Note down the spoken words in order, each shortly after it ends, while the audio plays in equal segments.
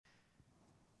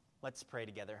Let's pray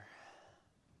together.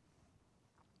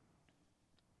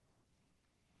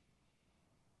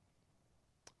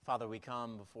 Father, we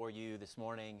come before you this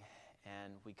morning,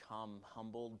 and we come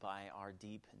humbled by our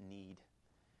deep need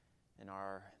and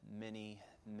our many,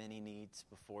 many needs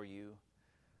before you.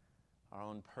 Our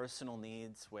own personal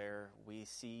needs where we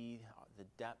see the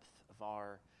depth of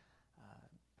our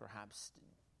perhaps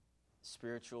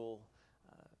spiritual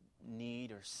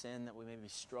need or sin that we may be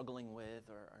struggling with,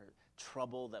 or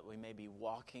trouble that we may be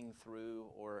walking through,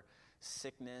 or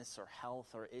sickness or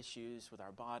health or issues with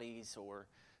our bodies, or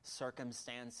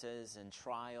circumstances and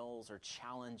trials or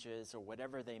challenges or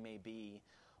whatever they may be,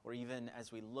 or even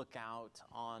as we look out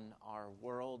on our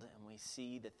world and we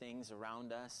see the things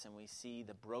around us and we see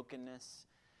the brokenness,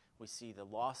 we see the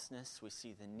lostness, we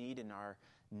see the need in our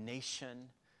nation,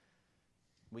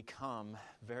 we come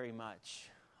very much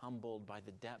humbled by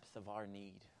the depth of our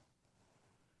need.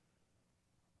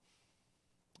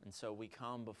 And so we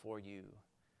come before you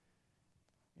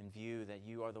in view that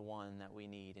you are the one that we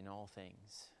need in all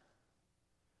things.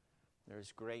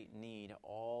 There's great need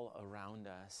all around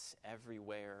us,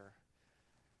 everywhere.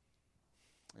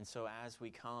 And so as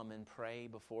we come and pray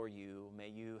before you, may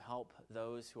you help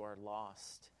those who are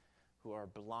lost, who are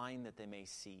blind that they may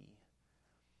see,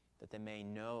 that they may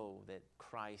know that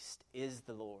Christ is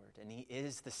the Lord, and He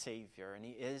is the Savior, and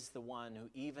He is the one who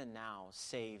even now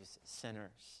saves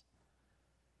sinners.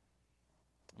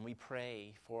 And we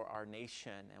pray for our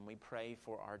nation, and we pray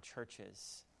for our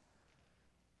churches.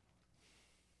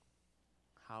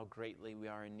 How greatly we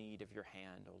are in need of your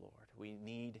hand, O Lord. We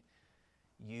need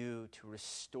you to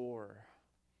restore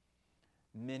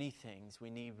many things. We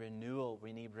need renewal.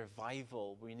 We need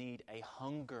revival. We need a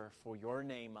hunger for your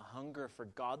name, a hunger for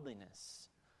godliness,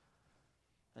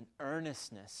 an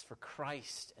earnestness for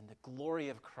Christ and the glory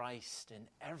of Christ in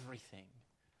everything.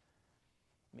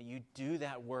 May you do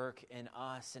that work in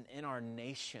us and in our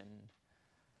nation.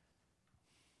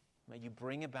 May you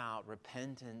bring about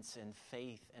repentance and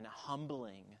faith and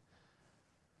humbling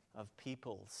of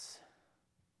peoples.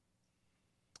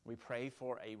 We pray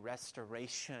for a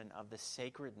restoration of the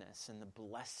sacredness and the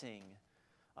blessing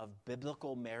of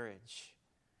biblical marriage.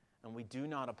 And we do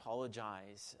not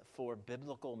apologize for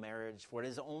biblical marriage, for it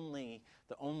is only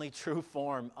the only true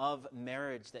form of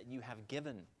marriage that you have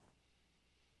given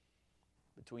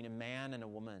between a man and a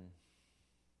woman.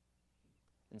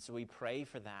 And so we pray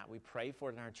for that. We pray for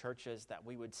it in our churches, that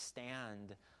we would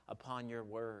stand upon your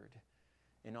word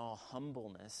in all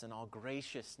humbleness and all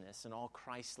graciousness and all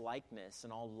Christ-likeness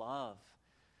and all love,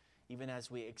 even as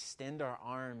we extend our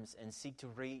arms and seek to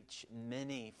reach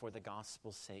many for the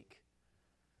gospel's sake.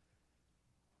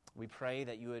 We pray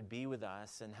that you would be with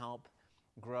us and help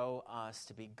grow us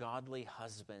to be godly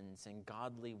husbands and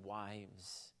godly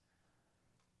wives,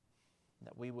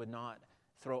 that we would not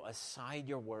throw aside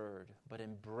your word, but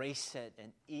embrace it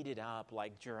and eat it up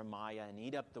like Jeremiah, and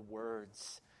eat up the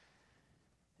words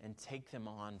and take them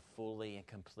on fully and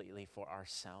completely for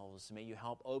ourselves. May you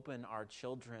help open our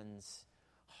children's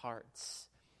hearts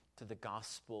to the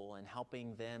gospel and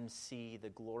helping them see the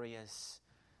glorious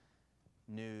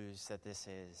news that this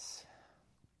is.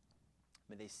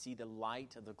 May they see the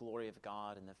light of the glory of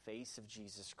God in the face of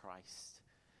Jesus Christ.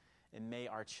 And may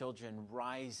our children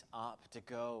rise up to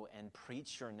go and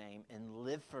preach your name and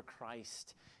live for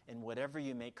Christ in whatever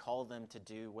you may call them to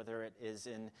do, whether it is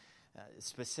in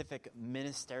specific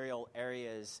ministerial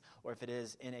areas or if it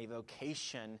is in a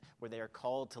vocation where they are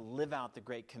called to live out the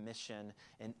Great Commission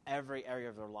in every area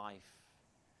of their life.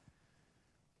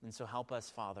 And so help us,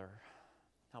 Father.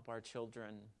 Help our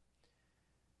children.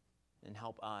 And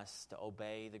help us to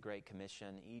obey the Great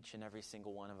Commission, each and every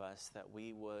single one of us, that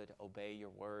we would obey your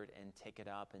word and take it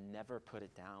up and never put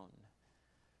it down.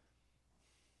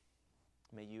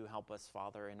 May you help us,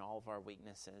 Father, in all of our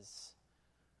weaknesses,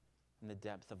 in the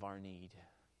depth of our need.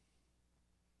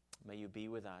 May you be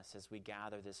with us as we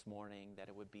gather this morning, that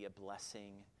it would be a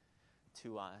blessing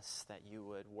to us, that you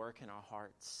would work in our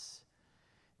hearts,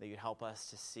 that you'd help us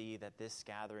to see that this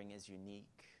gathering is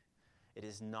unique. It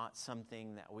is not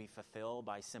something that we fulfill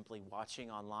by simply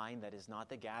watching online. That is not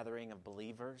the gathering of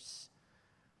believers.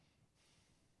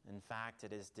 In fact,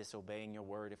 it is disobeying your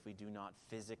word if we do not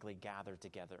physically gather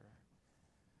together.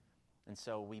 And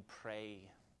so we pray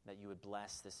that you would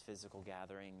bless this physical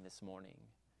gathering this morning.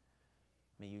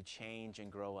 May you change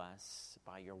and grow us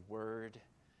by your word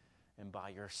and by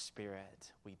your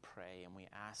Spirit, we pray. And we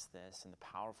ask this in the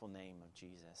powerful name of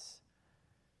Jesus.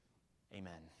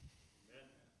 Amen.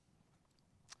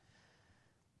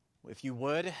 If you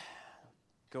would,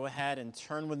 go ahead and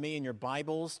turn with me in your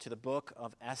Bibles to the book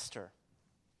of Esther.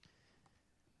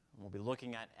 We'll be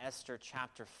looking at Esther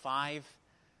chapter 5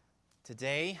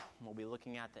 Today, we'll be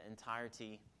looking at the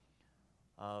entirety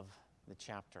of the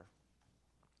chapter.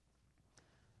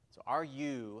 So, are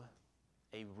you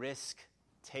a risk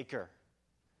taker?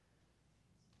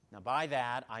 Now, by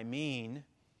that, I mean,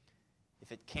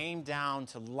 if it came down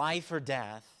to life or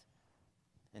death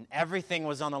and everything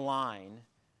was on the line,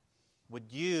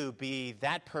 would you be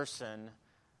that person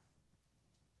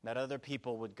that other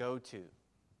people would go to?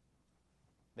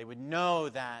 They would know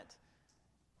that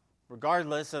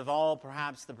regardless of all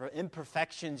perhaps the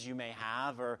imperfections you may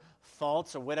have or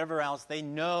faults or whatever else, they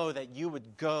know that you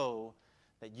would go,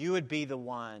 that you would be the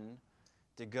one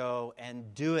to go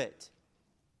and do it.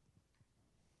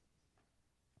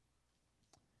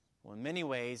 Well, in many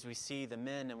ways, we see the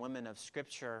men and women of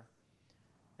Scripture,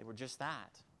 they were just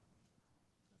that.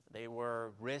 They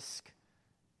were risk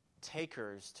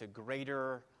takers to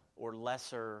greater or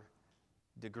lesser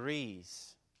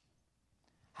degrees.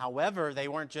 However, they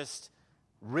weren't just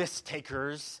risk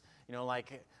takers,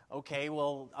 like, okay,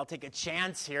 well, I'll take a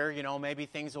chance here, maybe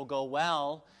things will go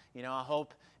well. I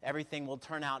hope everything will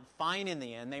turn out fine in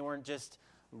the end. They weren't just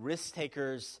risk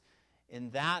takers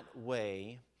in that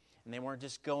way, and they weren't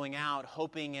just going out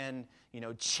hoping in,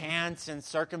 chance and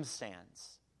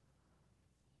circumstance.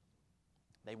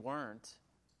 They weren't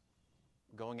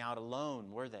going out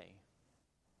alone, were they?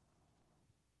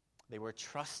 They were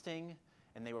trusting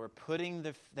and they were putting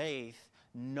their faith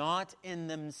not in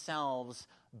themselves,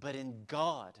 but in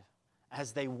God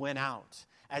as they went out,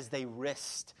 as they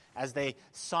risked, as they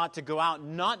sought to go out,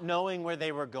 not knowing where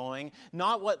they were going,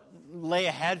 not what lay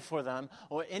ahead for them,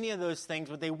 or any of those things,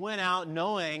 but they went out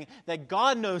knowing that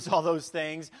God knows all those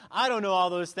things. I don't know all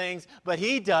those things, but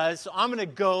He does, so I'm going to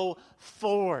go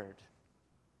forward.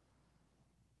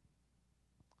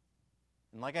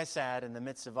 And like I said, in the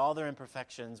midst of all their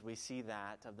imperfections, we see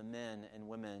that of the men and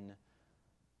women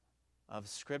of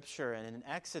Scripture. And in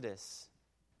Exodus,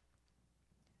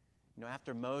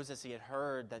 after Moses, he had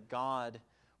heard that God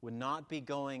would not be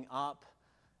going up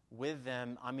with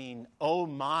them. Oh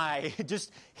my, just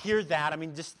hear that.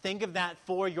 Just think of that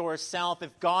for yourself.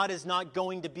 If God is not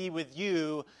going to be with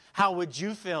you, how would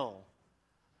you feel?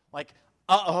 Like,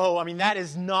 that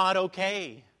is not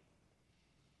okay.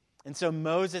 And so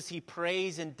Moses, he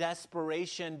prays in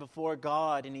desperation before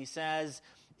God, and he says,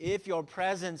 if your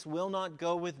presence will not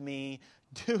go with me,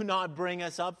 do not bring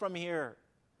us up from here.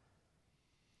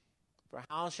 For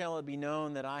how shall it be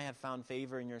known that I have found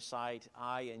favor in your sight,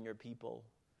 I and your people?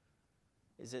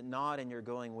 Is it not in your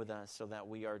going with us so that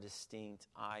we are distinct,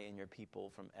 I and your people,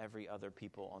 from every other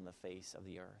people on the face of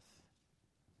the earth?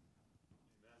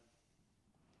 Amen.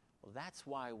 Well, that's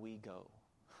why we go.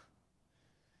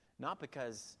 Not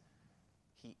because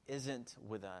He isn't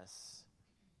with us,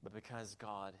 but because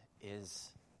God is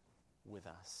with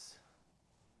us.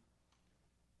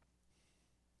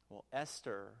 Well,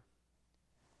 Esther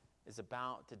is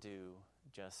about to do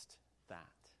just that.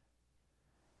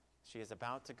 She is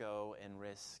about to go and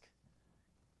risk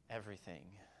everything.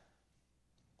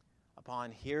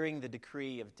 Upon hearing the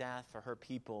decree of death for her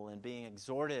people and being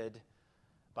exhorted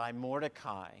by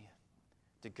Mordecai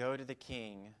to go to the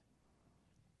king,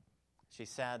 she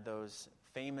said those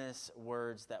famous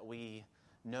words that we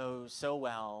know so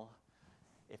well,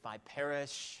 if I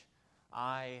perish,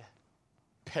 I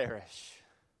perish.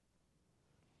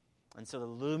 And so the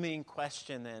looming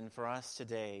question then for us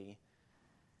today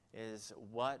is,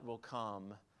 what will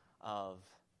come of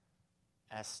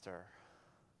Esther?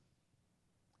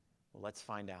 Well, let's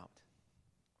find out.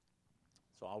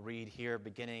 So I'll read here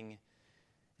beginning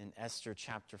in Esther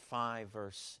chapter 5,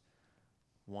 verse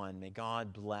 1. May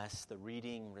God bless the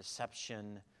reading,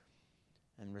 reception,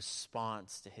 and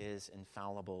response to His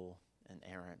infallible and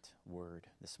inerrant word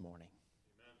this morning.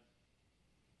 Amen.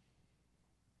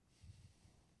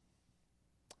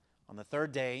 On the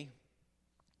third day,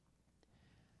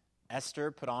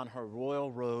 Esther put on her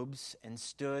royal robes and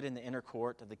stood in the inner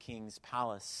court of the king's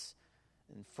palace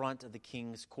in front of the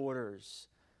king's quarters,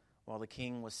 while the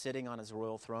king was sitting on his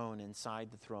royal throne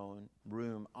inside the throne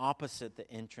room opposite the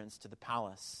entrance to the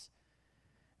palace.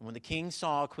 And when the king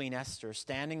saw Queen Esther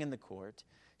standing in the court,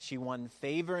 she won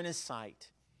favor in his sight,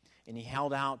 and he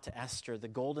held out to Esther the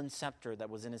golden scepter that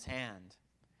was in his hand.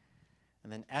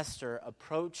 And then Esther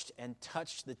approached and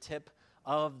touched the tip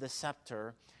of the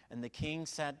scepter, and the king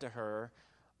said to her,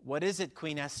 "What is it,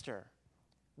 Queen Esther?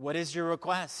 What is your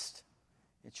request?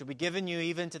 It shall be given you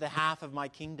even to the half of my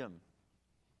kingdom."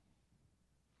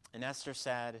 And Esther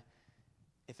said,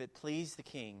 "If it please the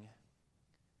king,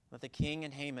 let the king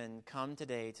and Haman come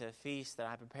today to a feast that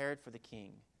I prepared for the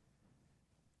king."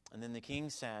 And then the king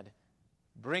said,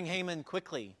 "Bring Haman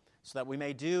quickly, so that we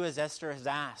may do as Esther has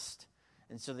asked,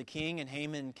 And so the king and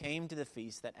Haman came to the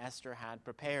feast that Esther had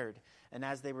prepared. And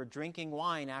as they were drinking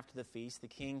wine after the feast, the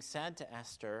king said to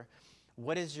Esther,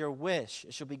 "What is your wish?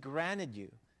 It shall be granted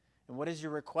you. And what is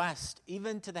your request?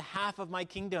 Even to the half of my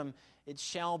kingdom it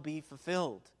shall be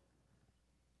fulfilled."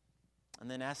 And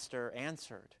then Esther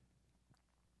answered,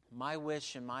 "My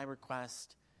wish and my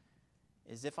request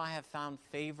is if I have found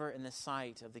favor in the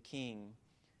sight of the king,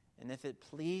 and if it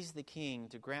please the king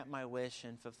to grant my wish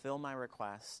and fulfill my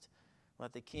request,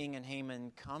 let the king and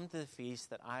Haman come to the feast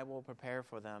that I will prepare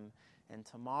for them, and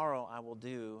tomorrow I will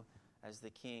do as the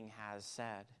king has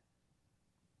said."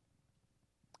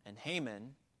 And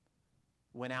Haman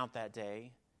went out that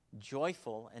day,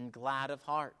 joyful and glad of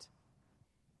heart.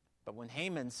 But when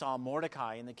Haman saw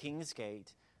Mordecai in the king's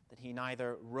gate, that he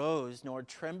neither rose nor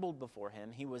trembled before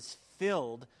him, he was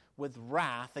filled with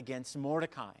wrath against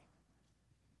Mordecai.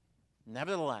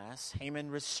 Nevertheless,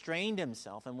 Haman restrained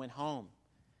himself and went home.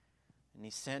 And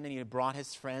he sent and he brought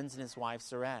his friends and his wife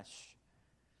Zeresh.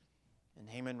 And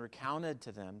Haman recounted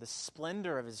to them the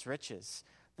splendor of his riches,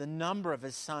 the number of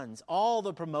his sons, all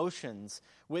the promotions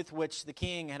with which the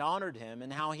king had honored him,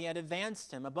 and how he had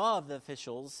advanced him above the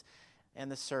officials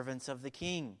and the servants of the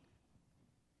king.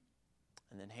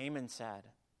 And then Haman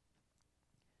said,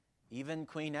 "Even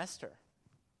Queen Esther,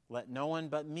 let no one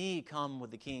but me come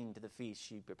with the king to the feast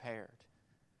she prepared.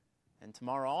 And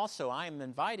tomorrow also I am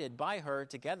invited by her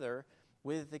together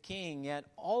with the king. Yet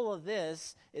all of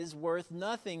this is worth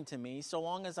nothing to me so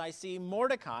long as I see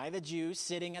Mordecai the Jew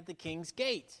sitting at the king's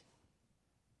gate."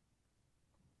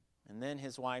 And then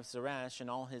his wife Zeresh and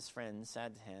all his friends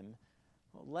said to him,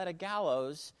 "Let a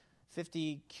gallows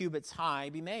 50 cubits high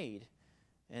be made,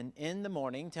 and in the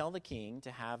morning tell the king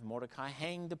to have Mordecai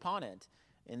hanged upon it,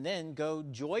 and then go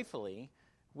joyfully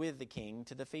with the king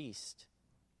to the feast."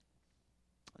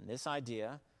 And this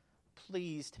idea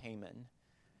pleased Haman,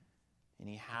 and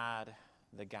he had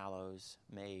the gallows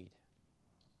made.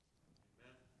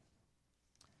 Amen.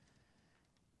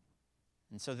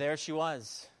 And so there she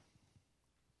was,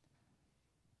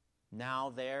 now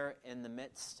there in the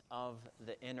midst of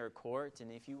the inner court. And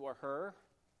if you were her,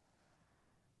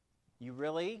 you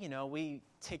really, we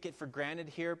take it for granted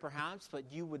here perhaps,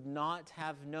 but you would not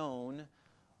have known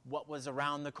what was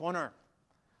around the corner.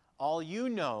 All you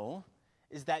know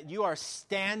is that you are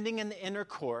standing in the inner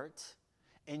court,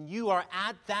 and you are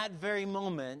at that very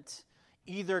moment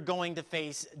either going to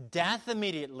face death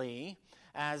immediately,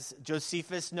 as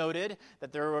Josephus noted,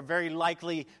 that there were very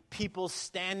likely people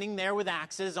standing there with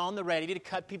axes on the ready to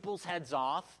cut people's heads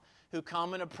off who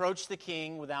come and approach the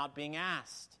king without being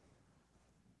asked.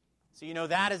 So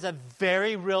that is a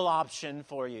very real option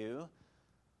for you.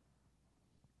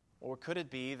 Or could it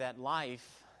be that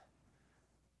life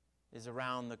is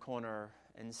around the corner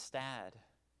instead?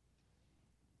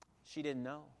 She didn't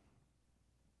know.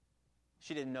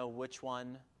 She didn't know which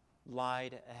one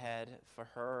lied ahead for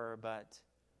her, but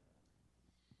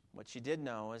what she did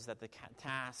know is that the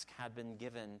task had been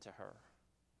given to her.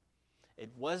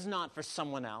 It was not for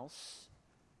someone else,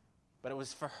 but it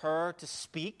was for her to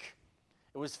speak.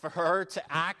 It was for her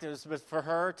to act. It was for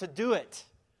her to do it.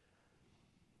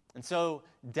 And so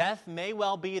death may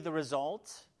well be the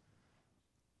result,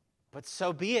 but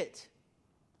so be it.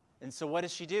 And so what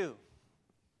does she do?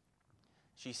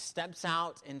 She steps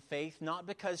out in faith, not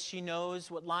because she knows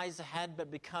what lies ahead,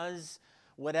 but because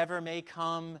whatever may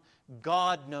come,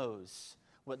 God knows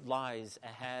what lies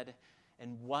ahead.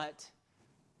 And what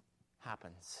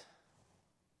happens?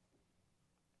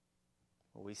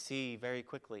 Well, we see very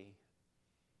quickly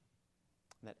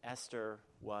that Esther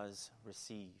was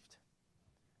received.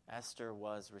 Esther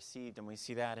was received, and we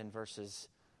see that in verses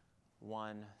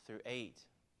 1 through 8.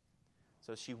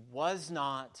 So she was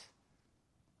not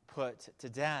put to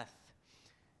death.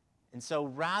 And so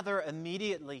rather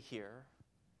immediately here,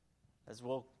 as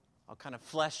I'll kind of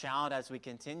flesh out as we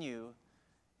continue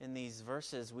in these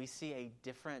verses, we see a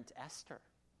different Esther.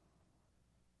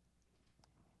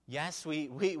 Yes,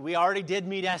 we already did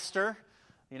meet Esther.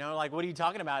 What are you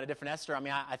talking about, a different Esther? I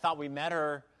mean, I thought we met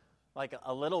her like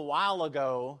a little while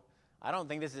ago. I don't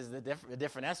think this is a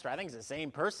different Esther. I think it's the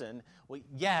same person. Well,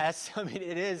 yes, I mean,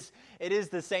 it is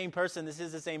the same person. This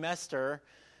is the same Esther.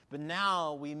 But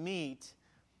now we meet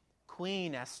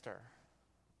Queen Esther.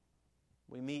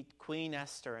 We meet Queen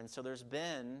Esther. And so there's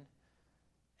been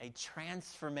a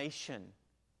transformation.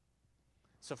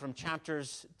 So from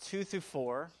chapters 2 through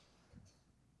 4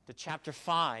 to chapter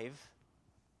 5,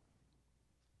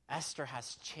 Esther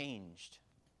has changed.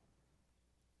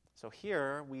 So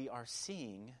here we are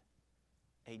seeing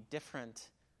a different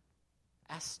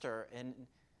Esther. And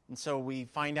so we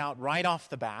find out right off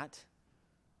the bat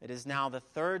It is now the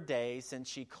third day since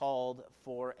she called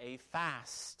for a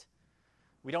fast.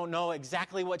 We don't know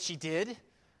exactly what she did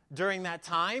during that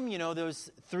time,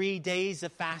 those 3 days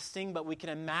of fasting, but we can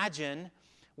imagine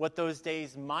what those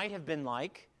days might have been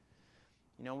like.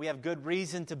 We have good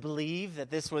reason to believe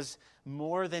that this was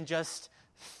more than just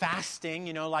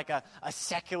fasting, like a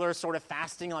secular sort of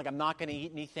fasting, like I'm not going to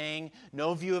eat anything,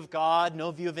 no view of God,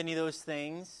 no view of any of those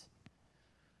things.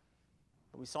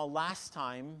 But we saw last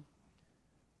time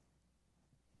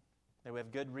that we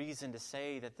have good reason to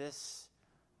say that this,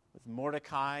 with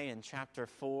Mordecai in chapter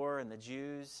 4 and the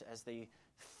Jews, as they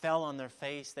fell on their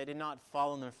face, they did not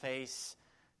fall on their face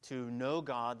to know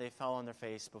God, they fell on their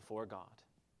face before God.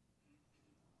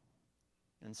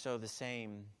 And so the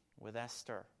same with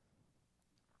Esther.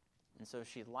 And so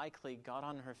she likely got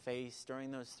on her face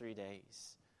during those 3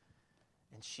 days,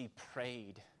 and she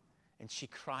prayed, and she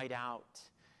cried out,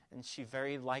 and she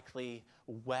very likely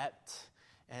wept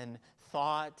and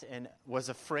thought and was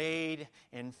afraid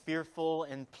and fearful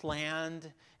and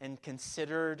planned and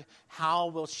considered, how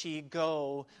will she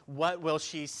go? What will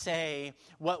she say?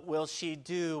 What will she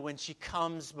do when she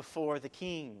comes before the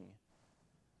king?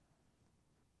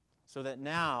 So that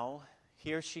now,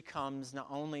 here she comes, not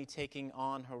only taking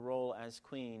on her role as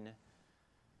queen,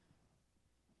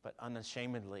 but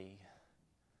unashamedly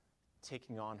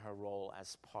taking on her role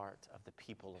as part of the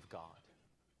people of God.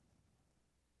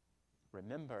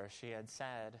 Remember, she had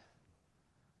said,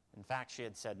 in fact, she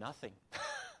had said nothing.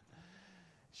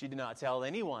 She did not tell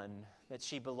anyone that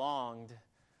she belonged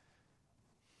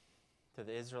to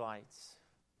the Israelites.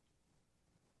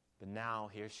 But now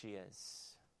here she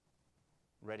is,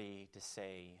 ready to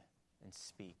say and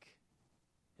speak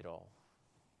it all.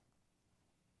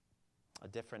 A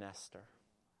different Esther.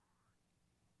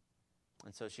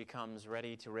 And so she comes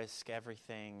ready to risk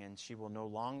everything, and she will no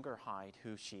longer hide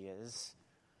who she is.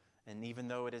 And even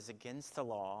though it is against the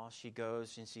law, she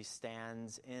goes and she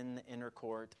stands in the inner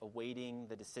court awaiting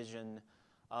the decision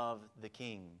of the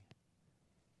king.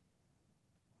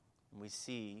 And we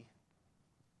see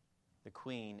the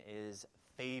queen is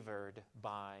favored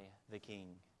by the king.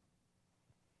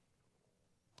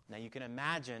 Now you can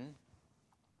imagine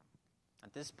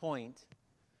at this point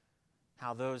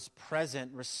how those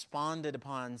present responded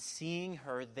upon seeing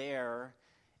her there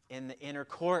in the inner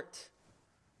court.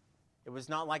 It was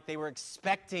not like they were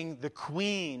expecting the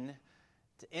queen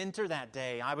to enter that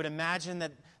day. I would imagine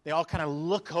that they all kind of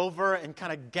look over and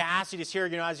kind of gasp. You just hear,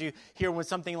 as you hear when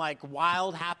something like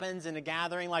wild happens in a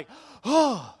gathering, like,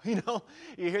 oh, you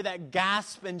hear that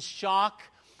gasp and shock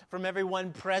from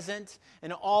everyone present,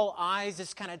 and all eyes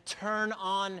just kind of turn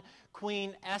on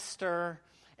Queen Esther.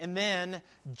 And then,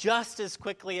 just as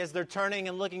quickly as they're turning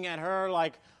and looking at her,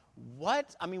 like,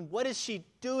 what? What is she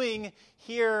doing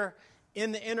here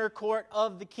in the inner court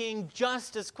of the king?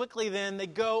 Just as quickly then, they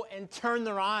go and turn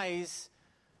their eyes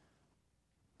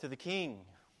to the king.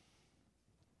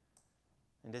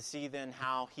 And to see then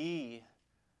how he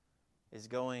is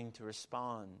going to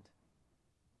respond.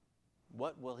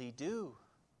 What will he do?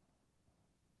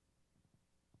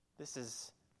 This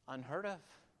is unheard of.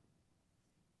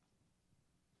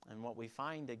 And what we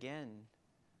find again,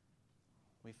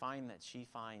 we find that she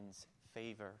finds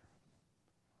favor.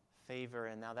 Favor,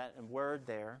 and now that word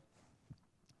there,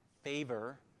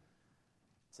 favor,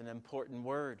 it's an important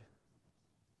word.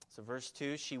 So verse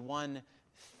 2, she won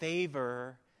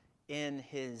favor in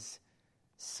his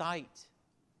sight.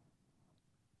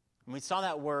 And we saw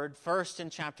that word first in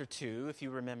chapter 2, if you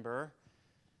remember.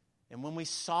 And when we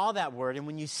saw that word, and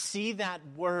when you see that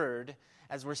word,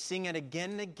 as we're seeing it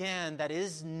again and again, that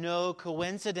is no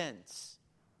coincidence.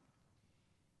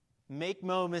 Make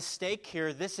no mistake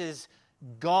here, this is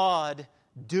God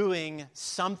doing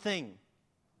something.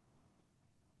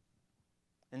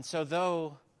 And so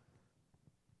though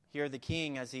here the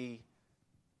king, as he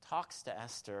talks to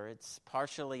Esther, it's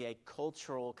partially a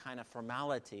cultural kind of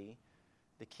formality.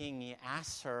 The king, he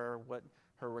asks her what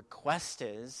her request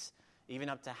is, even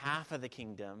up to half of the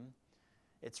kingdom.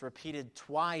 It's repeated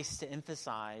twice to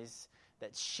emphasize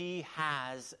that she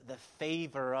has the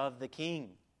favor of the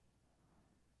king.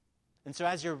 And so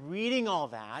as you're reading all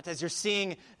that, as you're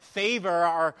seeing favor,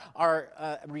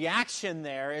 our reaction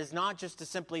there is not just to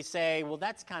simply say, well,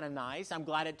 that's kind of nice. I'm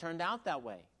glad it turned out that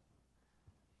way.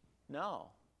 No.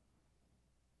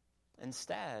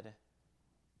 Instead,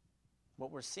 what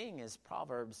we're seeing is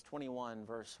Proverbs 21,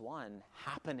 verse 1,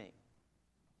 happening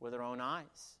with our own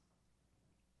eyes.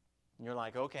 And you're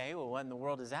like, okay, well, what in the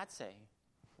world does that say?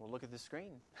 Well, look at the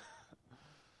screen.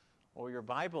 Or your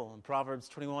Bible in Proverbs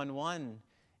 21:1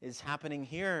 is happening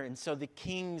here. And so the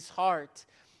king's heart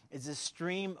is a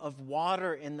stream of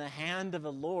water in the hand of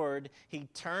the Lord. He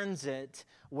turns it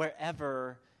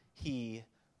wherever He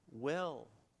will.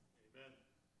 Amen.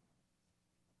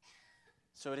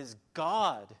 So it is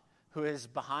God who is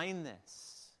behind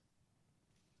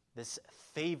this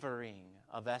favoring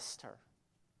of Esther.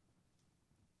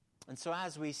 And so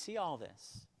as we see all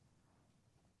this,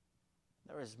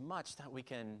 there is much that we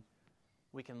can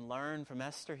learn from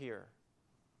Esther here.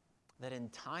 That in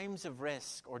times of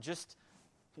risk, or just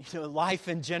life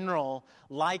in general,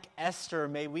 like Esther,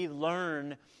 may we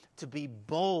learn to be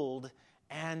bold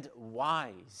and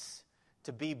wise.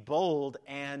 To be bold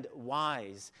and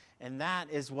wise. And that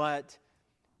is what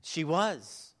she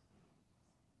was.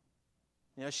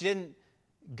 She didn't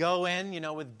go in,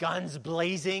 with guns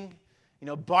blazing,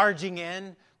 barging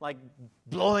in, like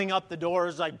blowing up the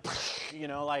doors, like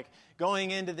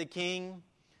going into the king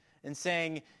and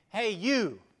saying, "Hey,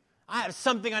 you, I have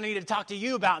something I need to talk to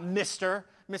you about, Mr.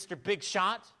 Big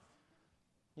Shot.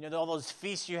 All those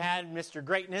feasts you had, Mr.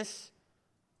 Greatness.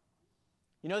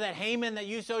 That Haman that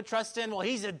you so trust in? Well,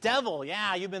 he's a devil.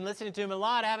 Yeah, you've been listening to him a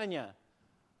lot, haven't you?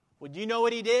 Well, do you know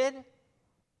what he did?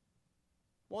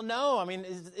 Well, no. I mean,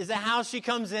 is that how she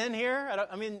comes in here?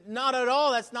 Not at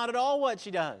all. That's not at all what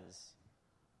she does.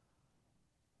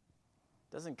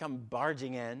 Doesn't come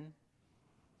barging in,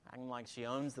 acting like she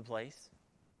owns the place.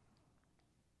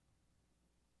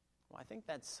 Well, I think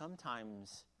that's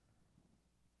sometimes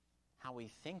how we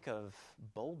think of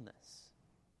boldness.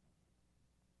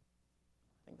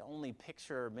 I think the only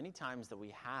picture many times that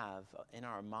we have in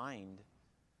our mind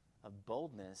of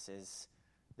boldness is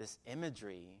this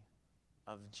imagery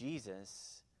of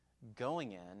Jesus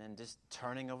going in and just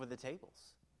turning over the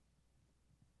tables.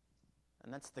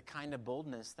 And that's the kind of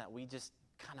boldness that we just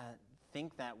kind of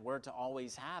think that we're to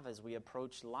always have as we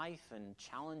approach life and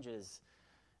challenges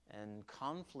and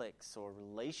conflicts or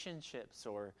relationships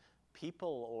or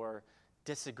people or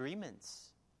disagreements.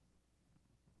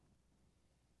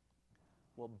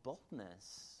 Well,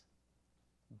 boldness,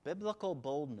 biblical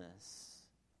boldness,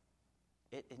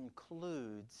 it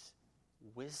includes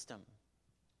wisdom.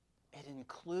 It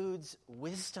includes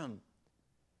wisdom.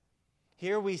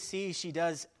 Here we see she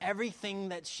does everything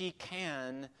that she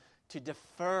can to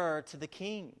defer to the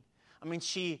king.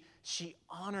 She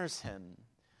honors him.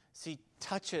 She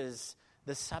touches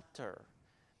the scepter.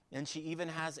 And she even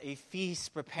has a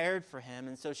feast prepared for him.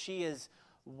 And so she is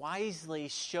wisely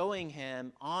showing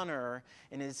him honor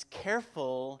and is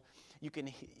careful.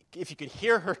 If you could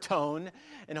hear her tone,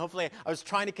 and hopefully I was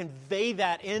trying to convey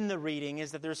that in the reading,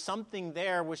 is that there's something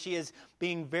there where she is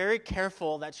being very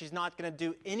careful that she's not going to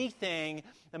do anything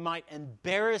that might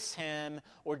embarrass him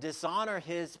or dishonor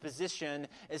his position,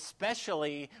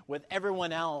 especially with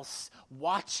everyone else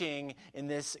watching in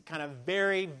this kind of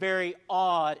very, very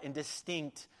odd and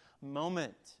distinct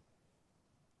moment.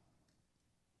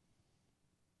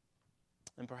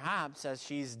 And perhaps as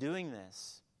she's doing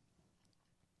this,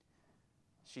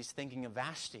 she's thinking of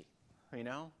Vashti,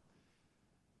 And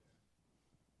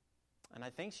I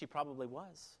think she probably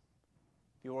was.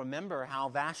 You'll remember how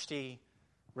Vashti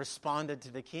responded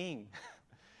to the king.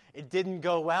 It didn't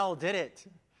go well, did it?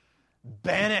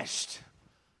 Banished.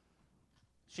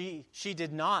 She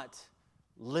did not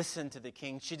listen to the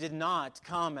king. She did not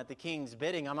come at the king's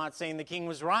bidding. I'm not saying the king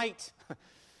was right.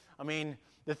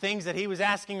 The things that he was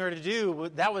asking her to do,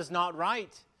 that was not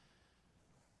right.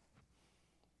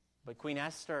 But Queen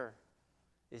Esther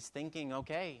is thinking,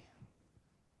 okay,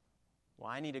 well,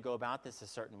 I need to go about this a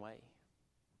certain way.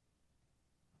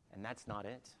 And that's not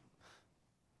it.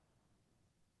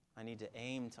 I need to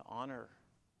aim to honor.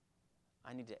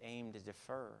 I need to aim to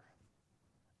defer.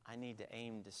 I need to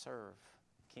aim to serve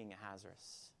King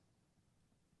Ahasuerus.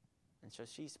 And so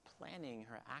she's planning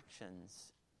her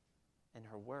actions and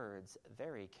her words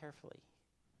very carefully.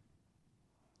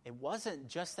 It wasn't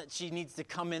just that she needs to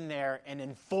come in there and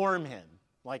inform him.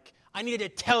 Like, I need to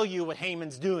tell you what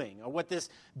Haman's doing or what this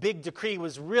big decree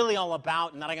was really all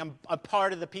about and that I'm a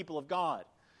part of the people of God.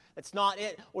 That's not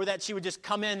it. Or that she would just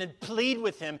come in and plead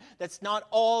with him. That's not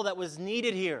all that was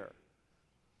needed here.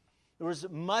 There was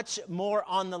much more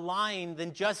on the line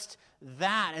than just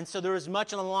that. And so there was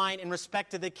much on the line in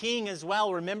respect to the king as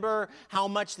well. Remember how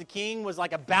much the king was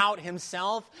like about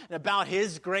himself and about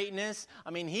his greatness?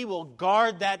 He will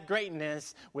guard that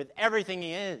greatness with everything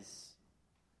he is.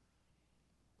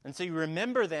 And so you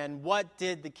remember then, what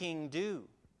did the king do?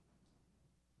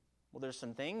 Well, there's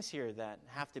some things here that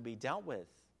have to be dealt with.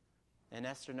 And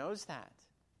Esther knows that.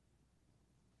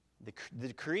 The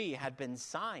decree had been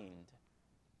signed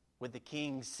with the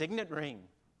king's signet ring.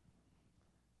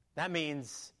 That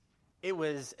means it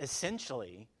was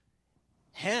essentially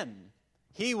him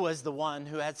He was the one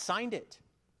who had signed it.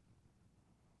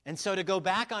 And so to go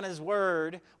back on his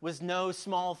word was no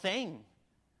small thing.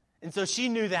 And so she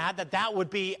knew that would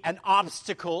be an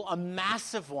obstacle, a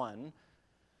massive one.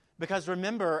 Because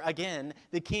remember, again,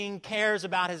 the king cares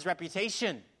about his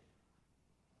reputation.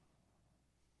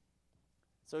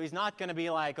 So he's not going to be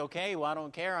like, okay, well, I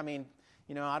don't care. I mean,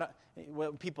 I don't,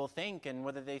 what people think and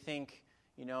whether they think,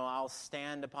 I'll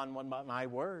stand upon my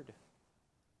word.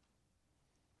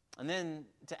 And then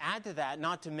to add to that,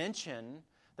 not to mention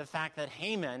the fact that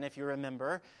Haman, if you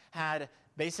remember, had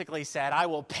basically said, I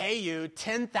will pay you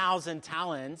 10,000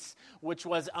 talents, which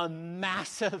was a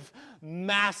massive,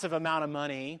 massive amount of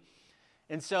money.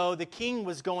 And so the king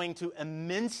was going to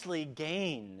immensely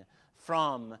gain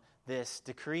from this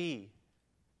decree.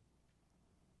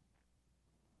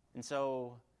 And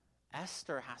so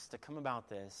Esther has to come about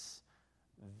this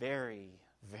very,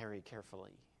 very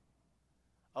carefully.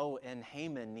 Oh, and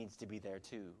Haman needs to be there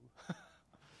too.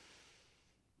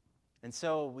 And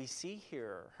so we see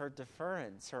here her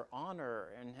deference, her honor,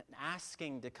 and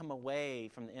asking to come away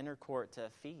from the inner court to a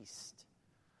feast,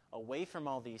 away from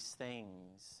all these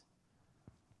things,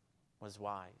 was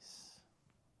wise.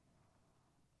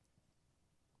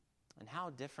 And how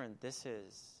different this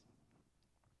is.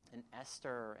 And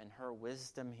Esther and her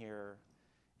wisdom here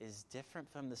is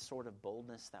different from the sort of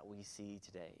boldness that we see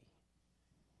today.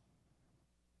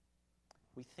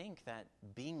 We think that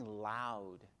being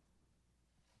loud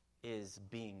is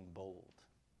being bold.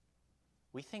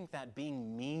 We think that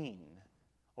being mean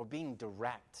or being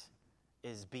direct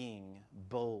is being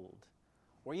bold.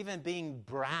 Or even being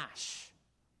brash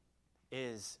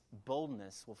is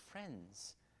boldness. Well,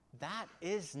 friends, that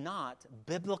is not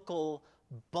biblical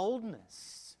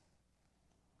boldness.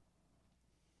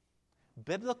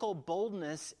 Biblical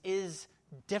boldness is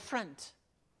different.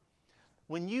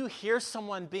 When you hear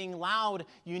someone being loud,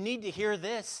 you need to hear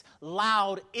this.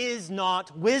 Loud is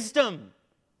not wisdom.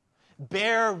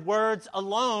 Bare words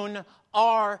alone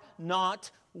are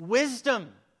not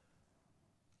wisdom.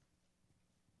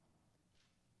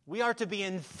 We are to be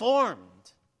informed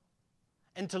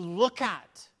and to look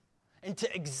at and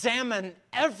to examine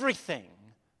everything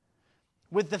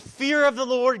with the fear of the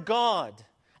Lord God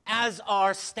as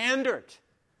our standard.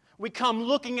 We come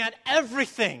looking at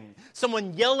everything.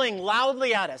 Someone yelling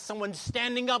loudly at us. Someone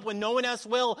standing up when no one else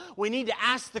will. We need to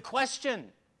ask the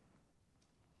question.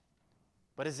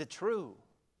 But is it true?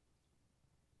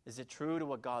 Is it true to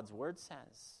what God's word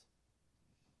says?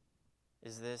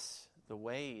 Is this the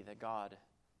way that God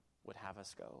would have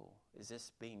us go? Is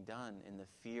this being done in the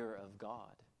fear of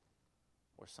God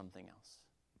or something else?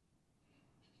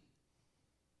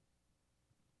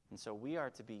 And so we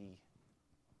are to be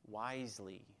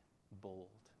wisely bold.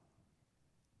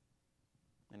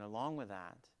 And along with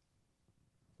that,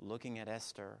 looking at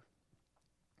Esther,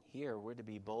 here we're to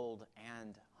be bold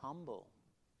and humble.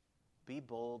 Be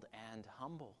bold and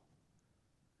humble.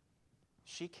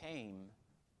 She came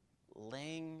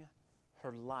laying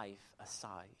her life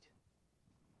aside.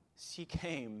 She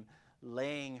came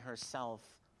laying herself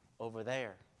over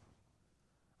there.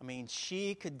 I mean,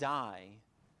 she could die,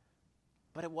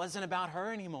 but it wasn't about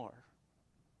her anymore.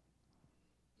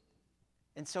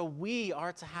 And so we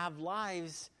are to have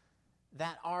lives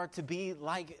that are to be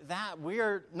like that. We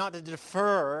are not to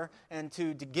defer and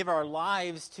to give our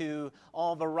lives to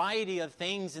all variety of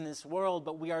things in this world,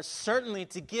 but we are certainly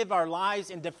to give our lives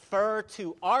and defer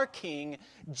to our King,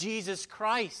 Jesus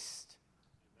Christ.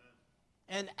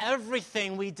 And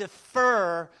everything we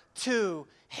defer to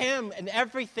Him, and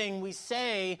everything we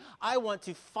say, I want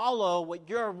to follow what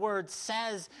your word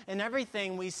says, and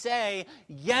everything we say,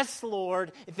 yes,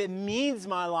 Lord, if it means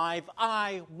my life,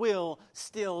 I will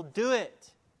still do it.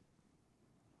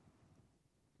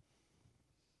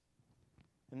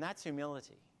 And that's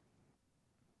humility.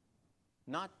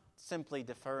 Not simply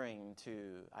deferring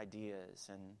to ideas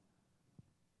and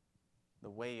the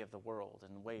way of the world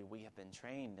and the way we have been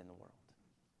trained in the world.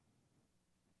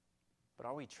 But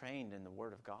are we trained in the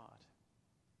Word of God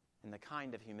and the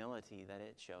kind of humility that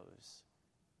it shows?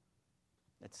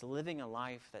 It's living a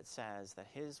life that says that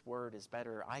His Word is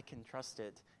better, I can trust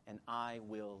it, and I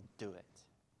will do it.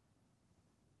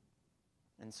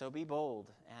 And so be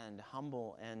bold and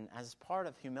humble, and as part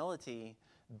of humility,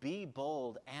 be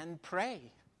bold and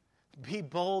pray. Be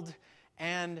bold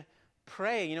and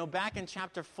pray. You know, back in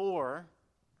chapter 4,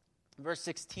 verse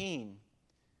 16,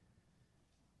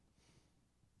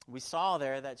 we saw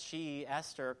there that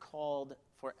Esther, called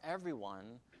for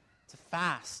everyone to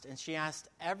fast. And she asked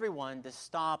everyone to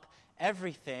stop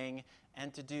everything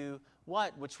and to do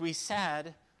what? Which we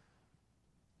said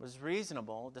was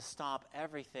reasonable, to stop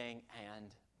everything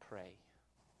and pray.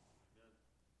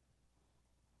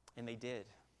 And they did.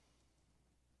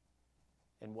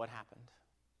 And what happened?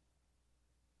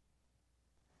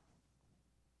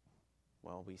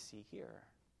 Well, we see here,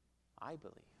 I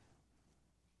believe,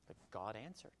 that God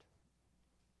answered.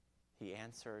 He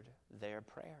answered their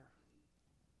prayer.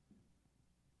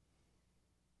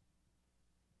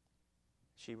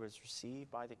 She was received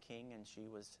by the king and she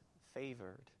was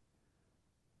favored.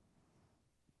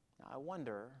 Now, I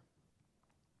wonder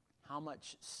how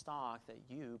much stock that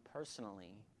you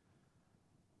personally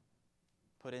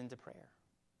put into prayer.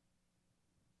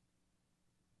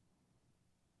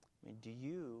 I mean, do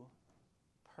you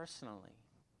personally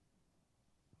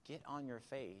get on your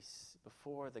face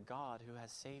before the God who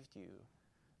has saved you,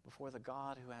 before the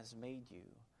God who has made you,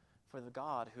 for the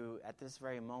God who at this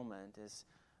very moment is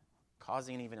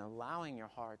causing and even allowing your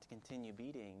heart to continue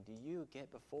beating? Do you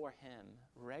get before him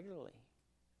regularly?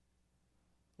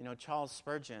 You know, Charles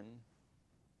Spurgeon,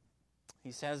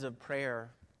 he says of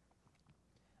prayer,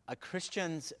 a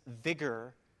Christian's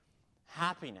vigor,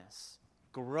 happiness,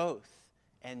 growth,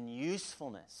 and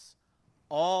usefulness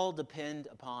all depend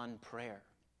upon prayer.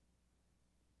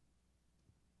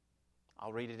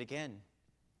 I'll read it again.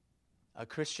 A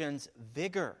Christian's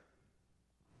vigor,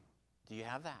 do you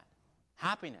have that?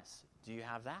 Happiness, do you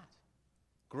have that?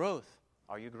 Growth,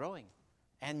 are you growing?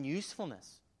 And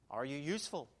usefulness, are you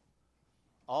useful?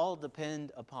 All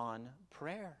depend upon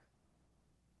prayer.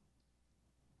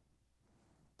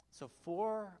 So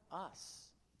for us,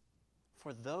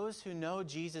 for those who know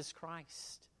Jesus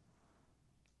Christ,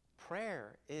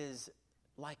 prayer is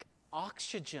like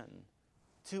oxygen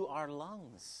to our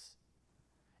lungs.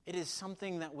 It is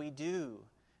something that we do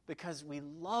because we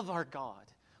love our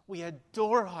God. We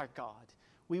adore our God.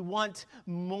 We want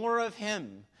more of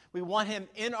him. We want him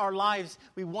in our lives.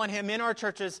 We want him in our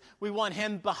churches. We want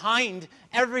him behind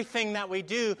everything that we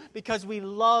do because we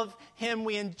love him.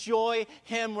 We enjoy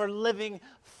him. We're living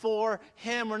for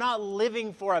him. We're not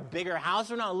living for a bigger house.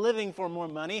 We're not living for more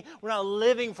money. We're not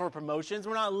living for promotions.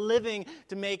 We're not living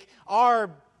to make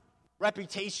our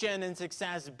reputation and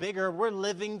success bigger. We're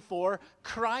living for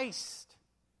Christ.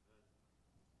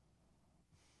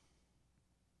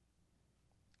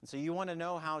 And so you want to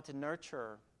know how to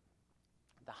nurture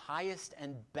the highest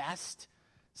and best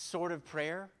sort of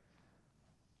prayer?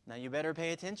 Now you better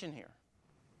pay attention here,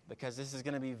 because this is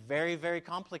going to be very, very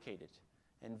complicated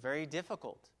and very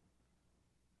difficult.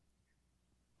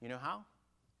 You know how?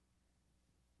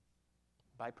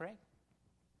 By praying.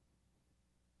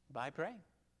 By praying.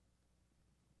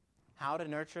 How to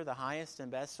nurture the highest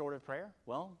and best sort of prayer?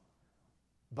 Well,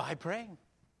 by praying.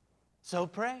 So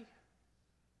pray.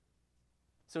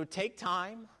 So take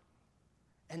time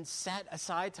and set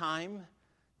aside time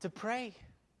to pray.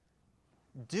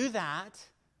 Do that,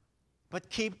 but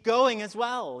keep going as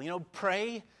well. You know,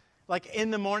 pray like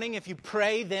in the morning. If you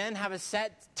pray then, have a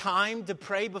set time to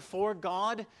pray before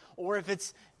God. Or if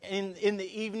it's in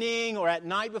the evening or at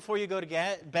night before you go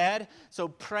to bed. So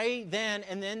pray then,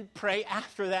 and then pray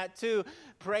after that too.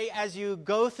 Pray as you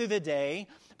go through the day.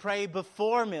 Pray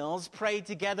before meals. Pray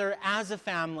together as a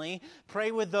family.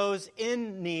 Pray with those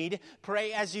in need.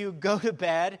 Pray as you go to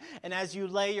bed and as you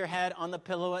lay your head on the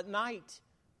pillow at night.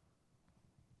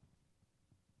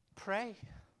 Pray.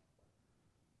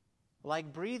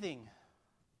 Like breathing.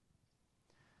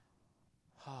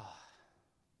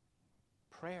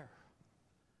 Prayer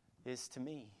is to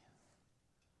me,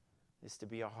 is to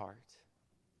be a heart.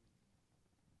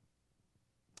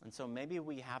 And so maybe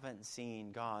we haven't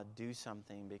seen God do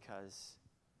something because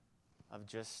of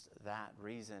just that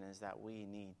reason, is that we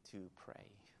need to pray.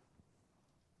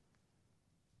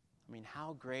 I mean,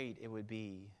 how great it would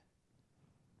be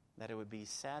that it would be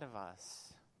said of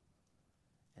us,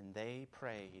 and they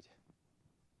prayed,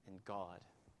 and God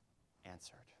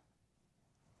answered.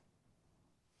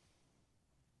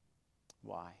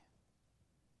 Why?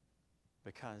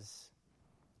 Because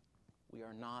we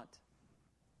are not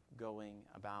going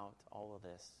about all of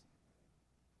this,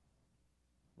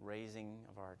 raising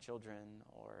of our children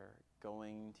or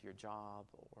going to your job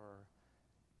or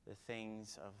the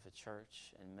things of the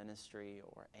church and ministry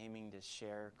or aiming to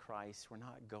share Christ. We're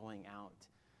not going out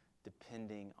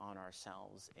depending on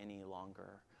ourselves any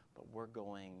longer, but we're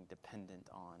going dependent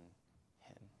on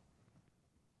him.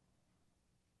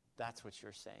 That's what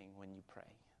you're saying when you pray.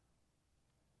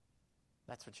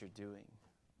 That's what you're doing.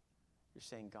 You're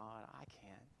saying, God, I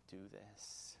can't do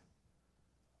this.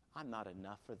 I'm not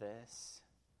enough for this.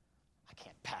 I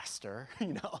can't pastor,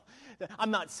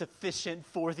 I'm not sufficient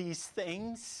for these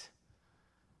things.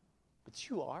 But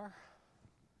you are.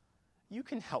 You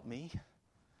can help me.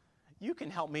 You can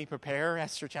help me prepare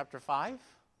Esther chapter 5.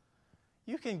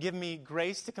 You can give me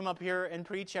grace to come up here and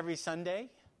preach every Sunday.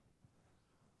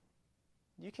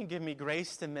 You can give me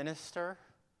grace to minister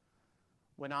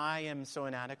when I am so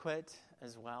inadequate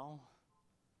as well.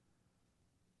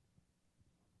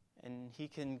 And He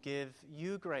can give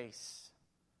you grace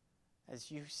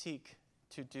as you seek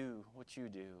to do what you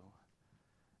do,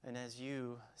 and as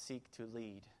you seek to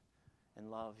lead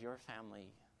and love your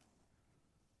family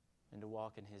and to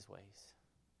walk in His ways.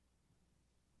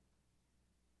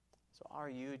 So are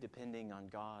you depending on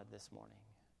God this morning?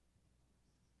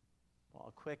 Well,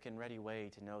 a quick and ready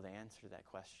way to know the answer to that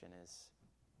question is,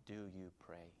 do you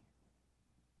pray?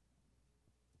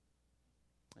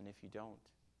 And if you don't,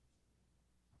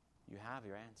 you have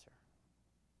your answer.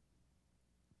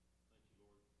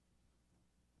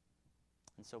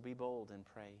 And so be bold and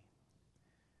pray.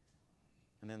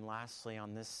 And then lastly,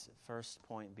 on this first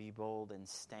point, be bold and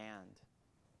stand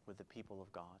with the people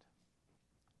of God.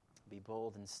 Be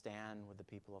bold and stand with the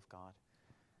people of God.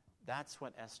 That's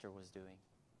what Esther was doing.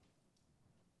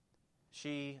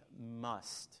 She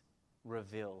must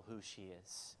reveal who she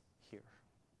is here.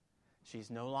 She's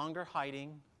no longer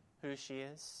hiding who she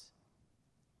is,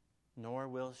 nor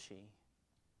will she.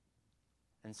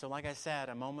 And so, like I said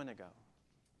a moment ago,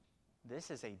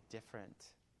 this is a different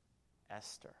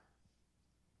Esther.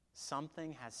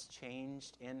 Something has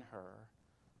changed in her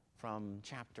from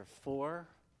chapter 4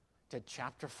 to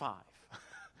chapter 5.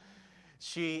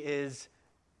 She is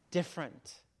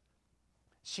different.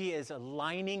 She is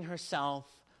aligning herself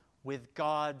with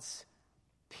God's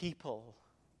people.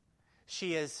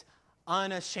 She is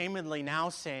unashamedly now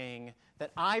saying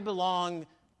that I belong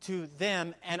to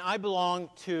them and I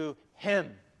belong to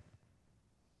Him.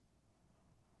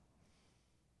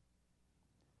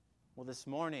 Well, this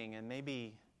morning, and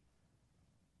maybe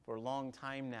for a long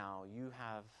time now, you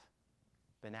have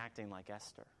been acting like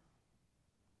Esther.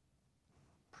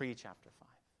 Pre-chapter 5.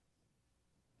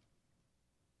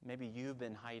 Maybe you've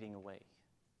been hiding away,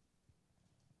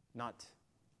 not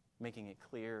making it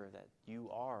clear that you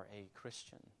are a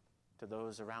Christian to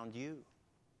those around you.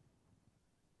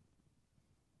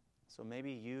 So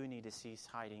maybe you need to cease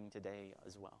hiding today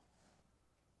as well.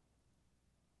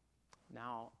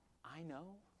 Now, I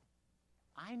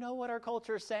know what our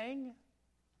culture is saying.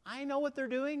 I know what they're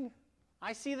doing.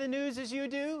 I see the news as you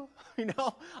do.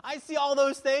 I see all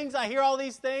those things. I hear all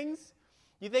these things.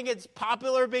 You think it's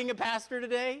popular being a pastor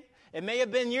today? It may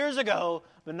have been years ago,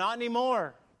 but not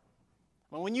anymore.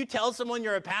 But when you tell someone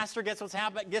you're a pastor, guess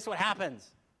what happens?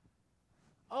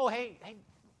 Oh, hey,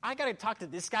 I got to talk to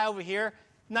this guy over here.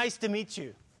 Nice to meet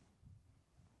you.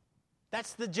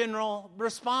 That's the general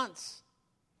response.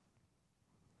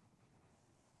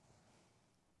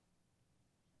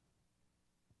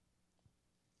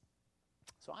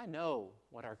 So I know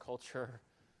what our culture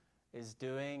is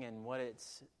doing and what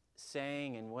it's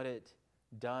saying and what it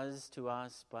does to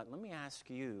us, but let me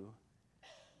ask you,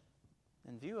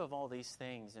 in view of all these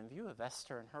things, in view of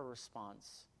Esther and her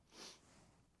response,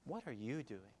 what are you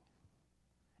doing?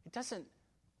 It doesn't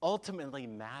ultimately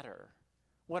matter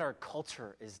what our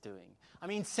culture is doing. I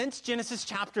mean, since Genesis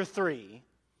chapter 3,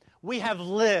 we have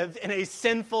lived in a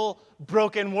sinful,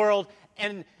 broken world,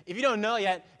 and if you don't know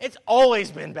yet, it's always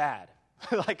been bad.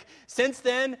 Since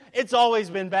then, it's always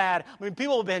been bad. I mean,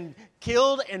 people have been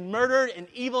killed and murdered, and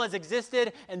evil has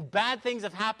existed, and bad things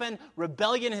have happened.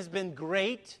 Rebellion has been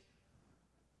great.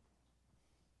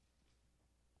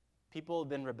 People have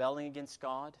been rebelling against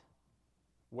God,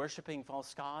 worshiping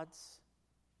false gods.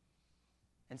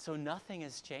 And so nothing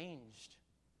has changed.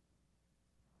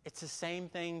 It's the same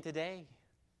thing today.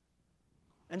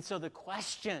 And so the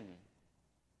question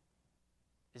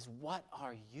is, what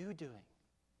are you doing?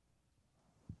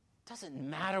 It doesn't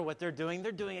matter what they're doing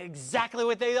exactly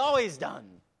what they've always done.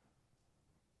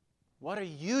 What are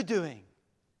you doing?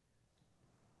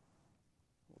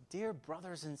 Well, dear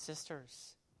brothers and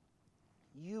sisters,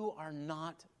 you are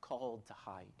not called to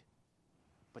hide,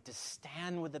 but to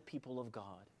stand with the people of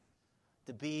God,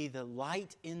 to be the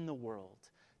light in the world,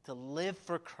 to live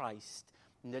for Christ,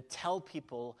 and to tell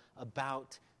people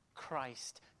about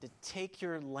Christ, to take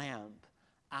your lamp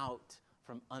out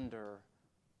from under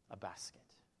a basket.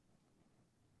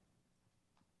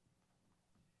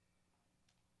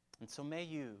 And so may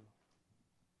you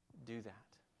do that.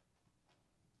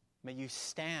 May you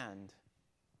stand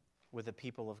with the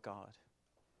people of God.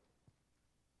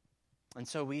 And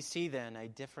so we see then a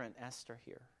different Esther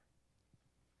here.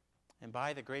 And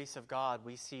by the grace of God,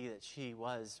 we see that she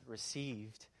was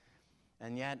received.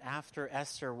 And yet after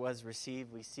Esther was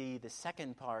received, we see the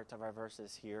second part of our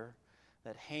verses here,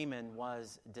 that Haman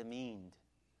was demeaned.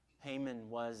 Haman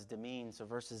was demeaned. So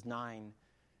verses 9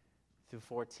 through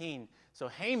 14. So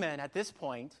Haman, at this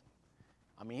point,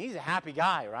 I mean, he's a happy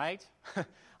guy, right?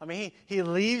 I mean, he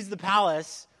leaves the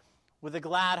palace with a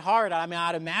glad heart. I mean,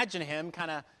 I'd imagine him kind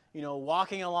of,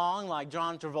 walking along like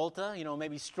John Travolta,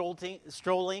 maybe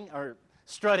strolling or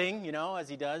strutting, as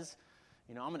he does.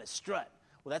 I'm going to strut.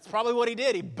 Well, that's probably what he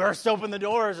did. He burst open the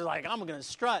doors and like, I'm going to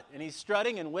strut. And he's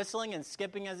strutting and whistling and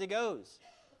skipping as he goes.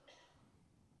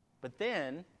 But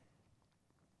then,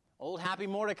 old happy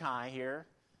Mordecai here,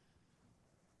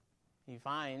 he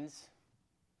finds,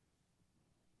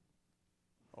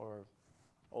 or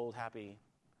old happy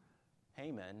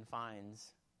Haman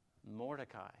finds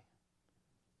Mordecai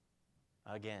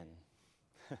again.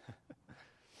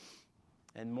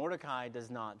 And Mordecai does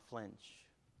not flinch.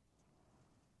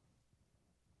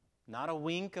 Not a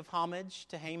wink of homage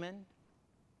to Haman.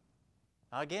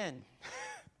 Again.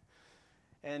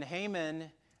 And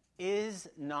Haman is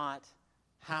not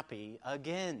happy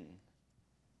again.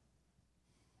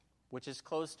 Which is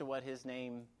close to what his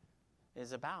name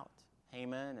is about.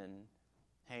 Haman and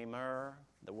Hamer,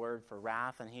 the word for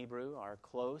wrath in Hebrew, are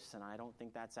close, and I don't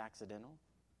think that's accidental.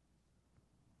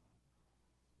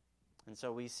 And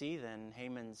so we see then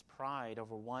Haman's pride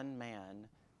over one man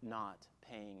not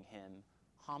paying him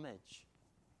homage.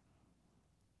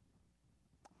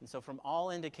 And so from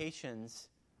all indications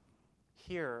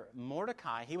here,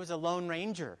 Mordecai, he was a lone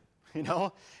ranger, In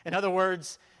other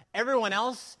words, everyone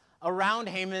else around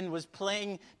Haman was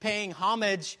paying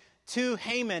homage to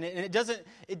Haman, and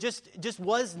it just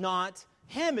was not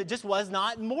him. It just was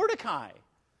not Mordecai.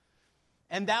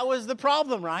 And that was the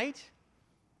problem, right?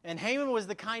 And Haman was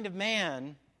the kind of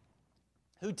man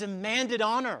who demanded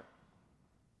honor.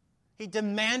 He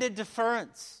demanded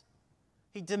deference.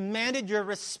 He demanded your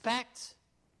respect.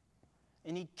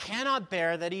 And he cannot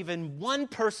bear that even one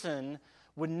person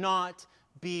would not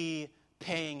be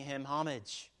paying him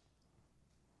homage.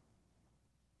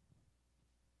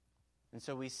 And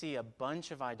so we see a bunch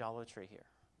of idolatry here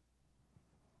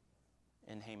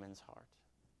in Haman's heart.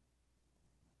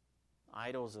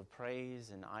 Idols of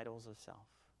praise and idols of self.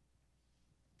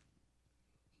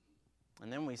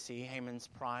 And then we see Haman's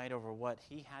pride over what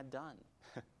he had done.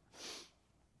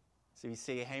 So we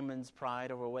see Haman's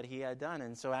pride over what he had done.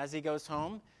 And so as he goes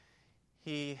home,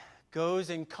 he goes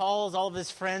and calls all of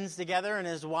his friends together and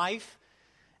his wife,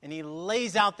 and he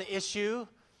lays out the issue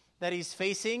that he's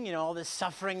facing, all this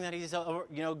suffering that he's,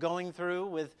 going through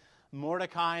with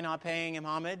Mordecai not paying him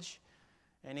homage.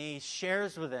 And he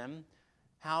shares with them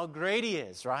how great he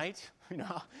is, right?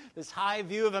 This high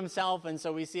view of himself. And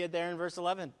so we see it there in verse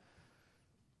 11.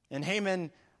 And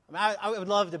Haman, I would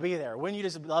love to be there. Wouldn't you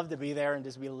just love to be there and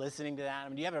just be listening to that?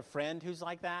 Do you have a friend who's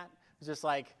like that? Who's just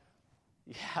like,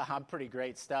 yeah, I'm pretty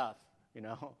great stuff,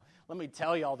 Let me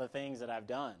tell you all the things that I've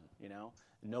done,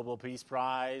 Nobel Peace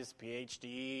Prize,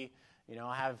 PhD,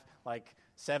 I have like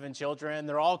 7 children.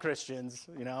 They're all Christians,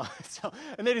 So,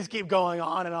 and they just keep going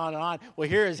on and on and on. Well,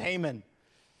 here is Haman.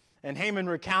 And Haman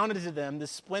recounted to them the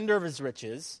splendor of his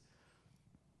riches.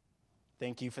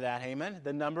 Thank you for that, Haman.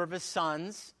 The number of his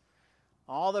sons,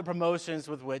 all the promotions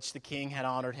with which the king had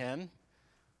honored him.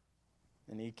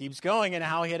 And he keeps going and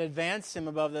how he had advanced him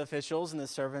above the officials and the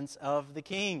servants of the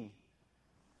king.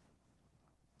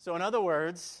 So in other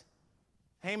words,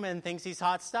 Haman thinks he's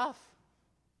hot stuff.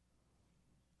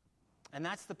 And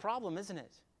that's the problem, isn't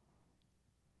it?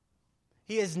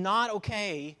 He is not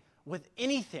okay with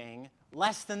anything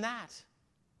less than that.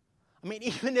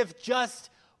 Even if just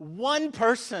one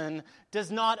person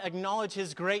does not acknowledge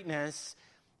his greatness,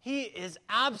 he is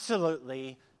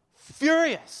absolutely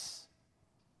furious.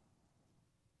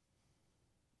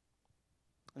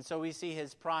 And so we see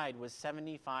his pride was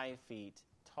 75 feet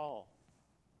tall.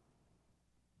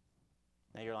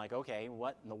 Now you're like, okay,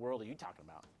 what in the world are you talking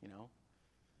about?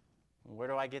 Where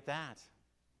do I get that?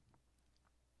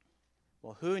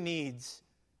 Well, who needs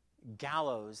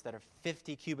gallows that are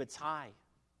 50 cubits high?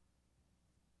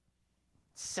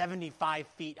 75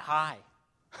 feet high.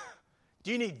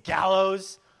 Do you need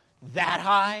gallows that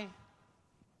high?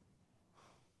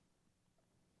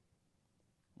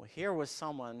 Well, here was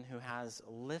someone who has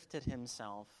lifted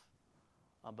himself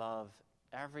above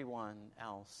everyone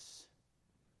else.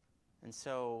 And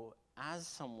so, as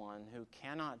someone who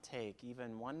cannot take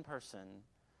even one person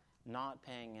not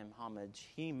paying him homage,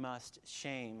 he must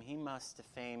shame, he must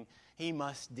defame, he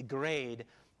must degrade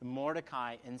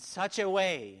Mordecai in such a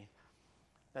way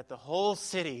that the whole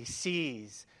city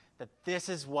sees that this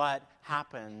is what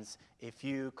happens if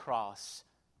you cross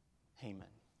Haman.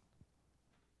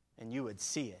 And you would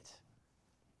see it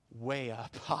way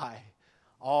up high,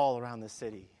 all around the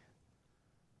city.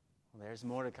 Well, there's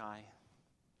Mordecai.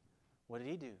 What did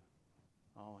he do?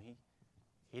 Oh,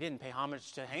 he didn't pay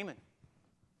homage to Haman.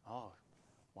 Oh,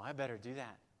 Well, I better do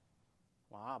that.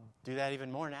 Well, I'll do that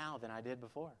even more now than I did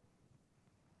before.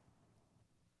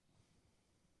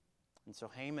 And so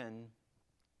Haman,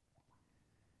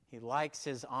 he likes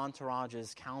his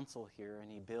entourage's counsel here,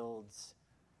 and he builds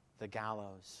the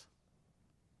gallows.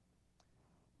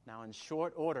 Now, in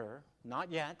short order,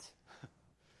 not yet,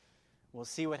 we'll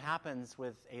see what happens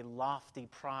with a lofty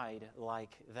pride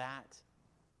like that.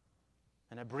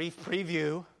 And a brief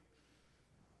preview,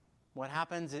 what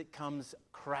happens, it comes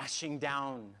crashing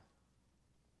down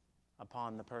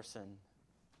upon the person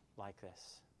like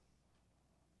this.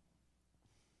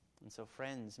 And so,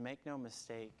 friends, make no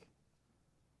mistake,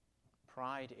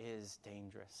 pride is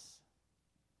dangerous.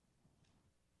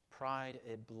 Pride,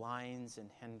 it blinds and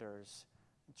hinders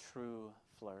true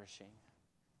flourishing.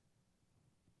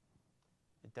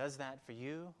 It does that for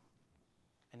you,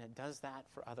 and it does that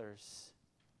for others.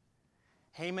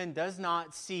 Haman does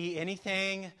not see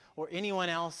anything or anyone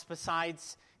else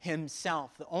besides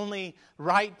himself. The only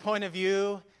right point of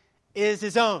view is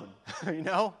his own,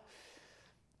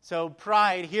 So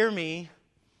pride, hear me,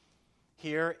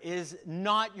 here is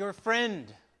not your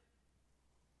friend.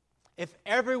 If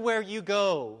everywhere you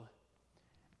go,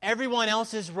 everyone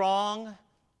else is wrong,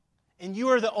 and you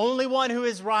are the only one who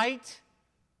is right,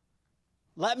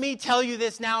 let me tell you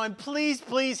this now, and please,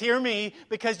 please hear me,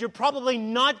 because you're probably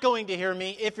not going to hear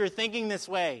me if you're thinking this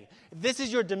way. If this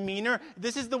is your demeanor, if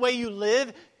this is the way you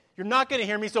live, you're not going to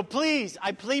hear me. So please,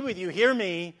 I plead with you, hear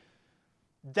me.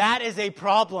 That is a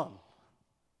problem.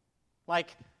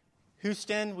 Like,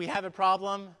 Houston, we have a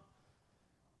problem.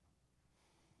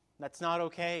 That's not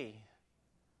okay.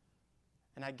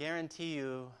 And I guarantee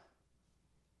you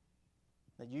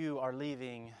that you are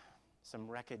leaving some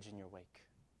wreckage in your wake.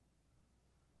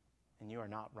 And you are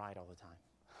not right all the time.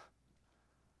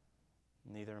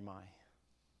 Neither am I.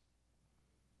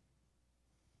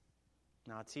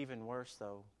 Now, it's even worse,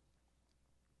 though,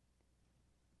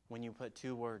 when you put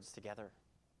two words together.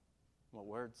 What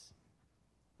words?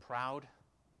 Proud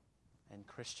and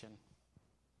Christian.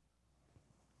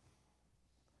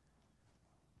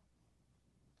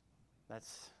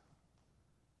 That's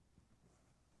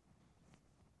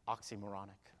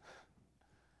oxymoronic.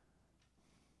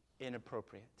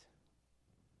 Inappropriate.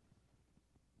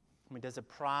 Does a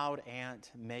proud ant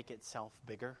make itself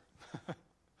bigger?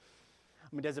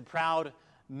 Does a proud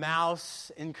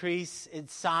mouse increase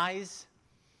its size?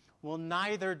 Well,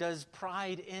 neither does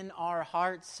pride in our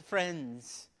hearts,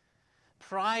 friends.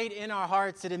 Pride in our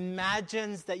hearts, it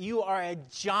imagines that you are a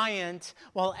giant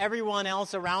while everyone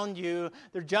else around you,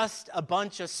 they're just a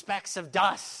bunch of specks of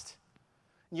dust.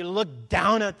 You look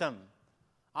down at them.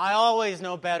 I always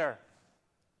know better.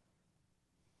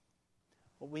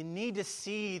 But we need to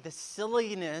see the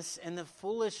silliness and the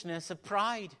foolishness of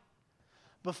pride.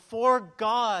 Before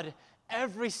God,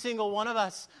 every single one of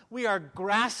us, we are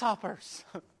grasshoppers.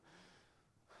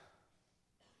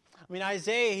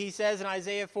 Isaiah, he says in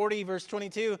Isaiah 40, verse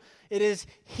 22, it is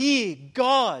He,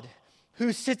 God,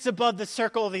 who sits above the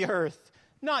circle of the earth,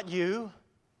 not you.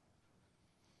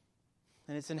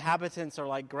 And its inhabitants are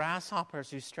like grasshoppers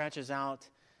who stretches out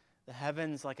the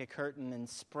heavens like a curtain and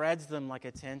spreads them like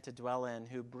a tent to dwell in,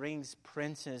 who brings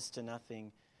princes to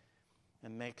nothing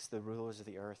and makes the rulers of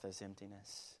the earth as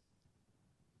emptiness.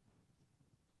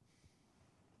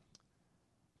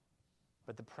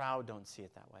 But the proud don't see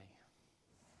it that way.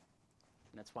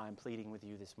 And that's why I'm pleading with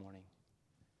you this morning.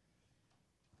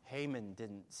 Haman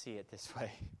didn't see it this way.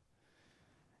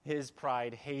 His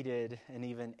pride hated and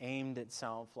even aimed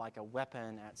itself like a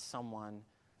weapon at someone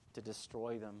to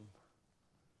destroy them.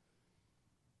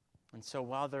 And so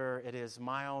whether it is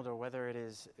mild or whether it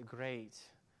is great,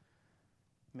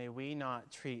 may we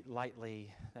not treat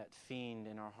lightly that fiend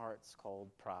in our hearts called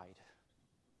pride.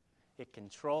 It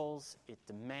controls, it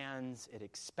demands, it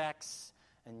expects,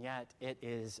 and yet it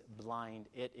is blind,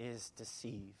 it is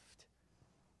deceived.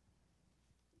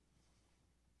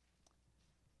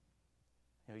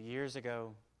 Years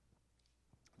ago,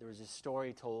 there was a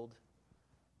story told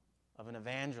of an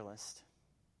evangelist.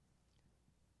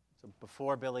 So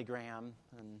before Billy Graham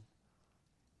and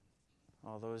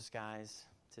all those guys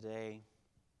today.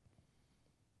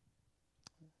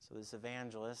 So this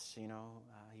evangelist,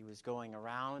 he was going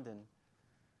around and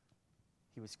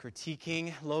he was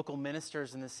critiquing local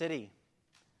ministers in the city.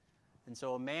 And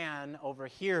so a man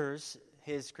overhears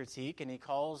his critique and he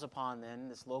calls upon then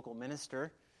this local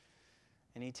minister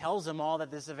and he tells him all that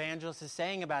this evangelist is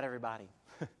saying about everybody.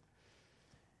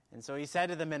 And so he said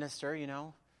to the minister,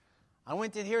 I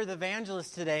went to hear the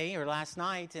evangelist today or last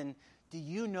night, and do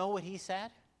you know what he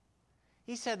said?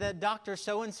 He said that Dr.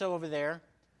 So-and-so over there,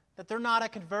 that they're not a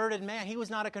converted man. He was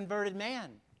not a converted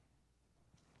man.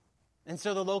 And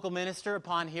so the local minister,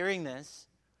 upon hearing this,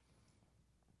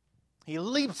 he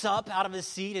leaps up out of his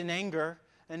seat in anger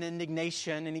and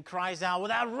indignation, and he cries out, "Well,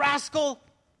 that rascal,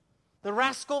 the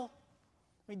rascal,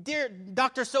 I mean, dear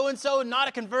Dr. So-and-so, not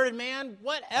a converted man,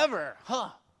 whatever,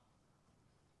 huh?"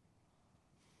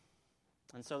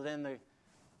 And so then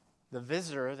the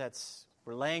visitor that's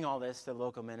relaying all this to the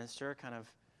local minister kind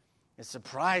of is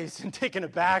surprised and taken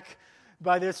aback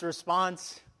by this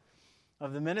response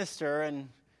of the minister.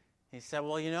 And he said,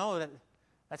 "Well,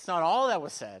 that's not all that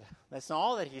was said. That's not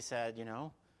all that he said,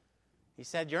 He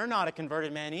said, you're not a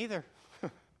converted man either."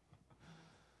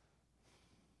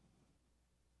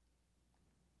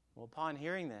 Well, upon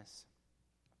hearing this,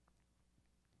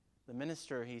 the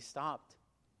minister, he stopped.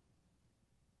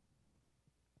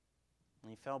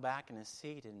 And he fell back in his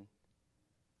seat, and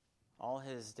all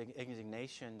his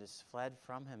indignation just fled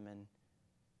from him. And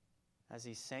as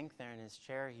he sank there in his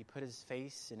chair, he put his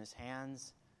face in his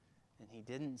hands, and he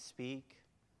didn't speak.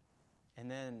 And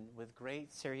then, with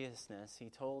great seriousness, he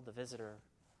told the visitor,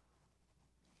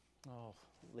 "Oh,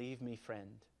 leave me,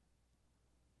 friend.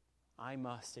 I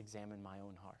must examine my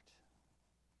own heart."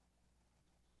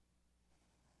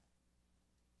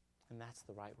 And that's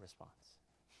the right response.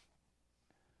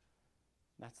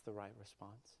 That's the right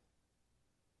response.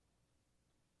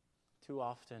 Too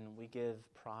often we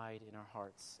give pride in our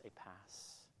hearts a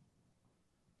pass.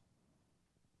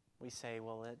 We say,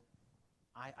 "Well,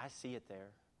 I see it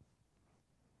there,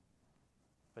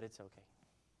 but it's okay."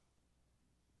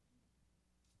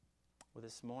 Well,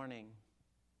 this morning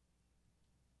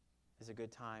is a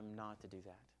good time not to do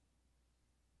that.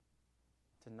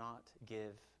 To not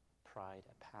give pride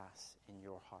a pass in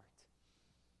your heart.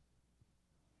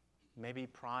 Maybe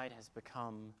pride has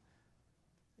become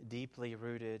deeply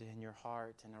rooted in your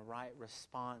heart, and a right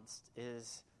response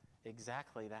is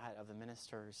exactly that of the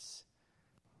ministers.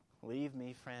 "Leave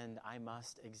me, friend, I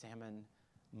must examine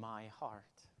my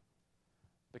heart."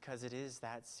 Because it is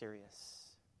that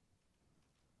serious.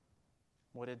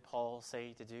 What did Paul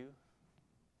say to do?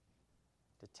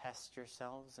 To test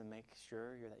yourselves and make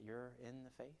sure that you're in the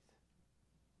faith?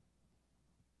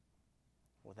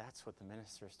 Well, that's what the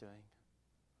minister's doing.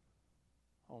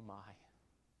 Oh my.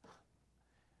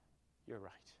 You're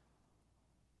right.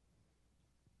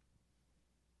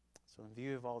 So in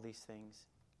view of all these things,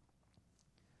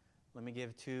 let me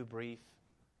give two brief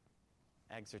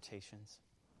exhortations.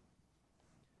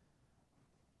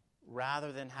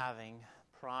 Rather than having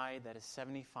pride that is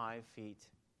 75 feet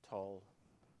tall,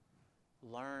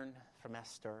 learn from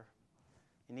Esther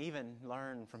and even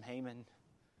learn from Haman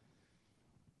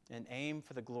and aim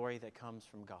for the glory that comes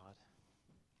from God.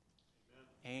 Amen.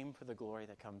 Aim for the glory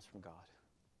that comes from God.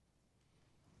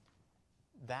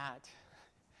 That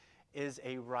is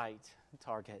a right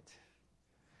target.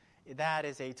 That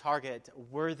is a target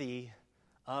worthy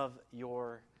of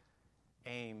your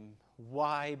aim.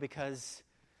 Why? Because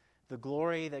the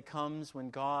glory that comes when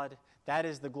God, that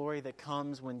is the glory that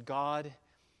comes when God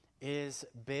is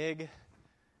big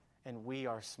and we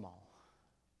are small.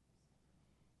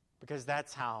 Because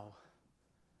that's how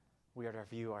we are to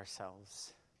view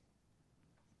ourselves.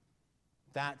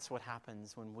 That's what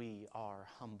happens when we are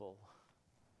humble,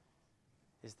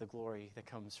 is the glory that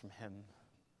comes from Him.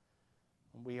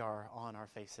 When we are on our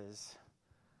faces,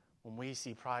 when we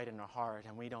see pride in our heart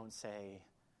and we don't say,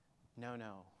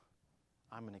 no,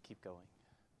 I'm going to keep going.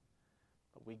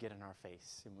 But we get in our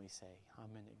face and we say,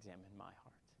 I'm going to examine my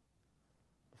heart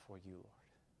before you, Lord.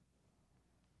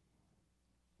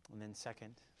 And then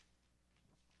second,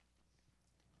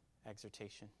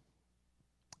 exhortation.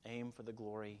 Aim for the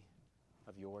glory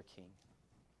of your King.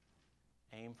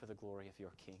 Aim for the glory of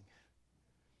your King.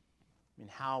 I mean,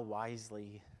 how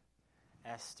wisely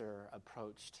Esther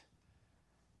approached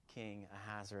King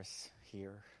Ahasuerus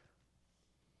here.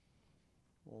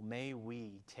 Well, may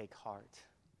we take heart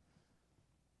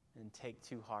and take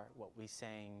to heart what we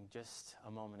sang just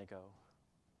a moment ago.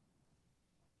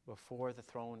 Before the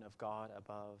throne of God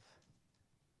above,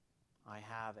 I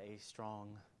have a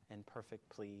strong and perfect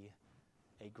plea,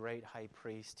 a great high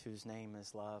priest whose name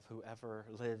is love, whoever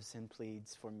lives and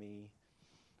pleads for me.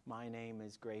 My name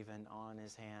is graven on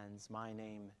his hands. My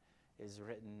name is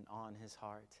written on his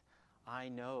heart. I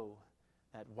know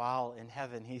that while in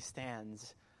heaven he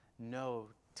stands, no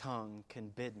tongue can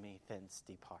bid me thence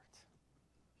depart.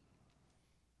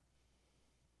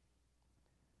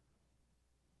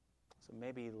 So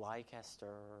maybe like Esther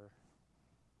or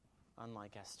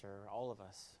unlike Esther, all of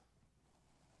us,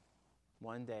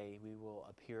 one day we will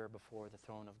appear before the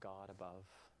throne of God above.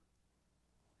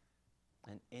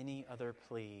 And any other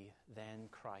plea than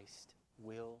Christ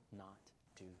will not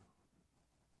do.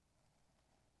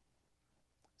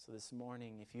 So this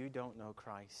morning, if you don't know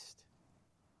Christ,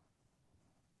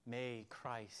 may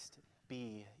Christ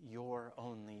be your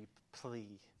only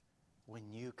plea when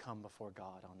you come before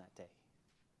God on that day.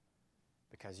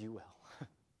 Because you will.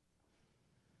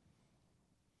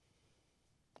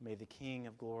 May the King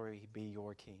of glory be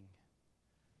your King.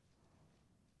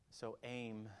 So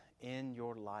aim in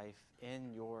your life,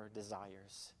 in your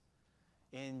desires,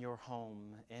 in your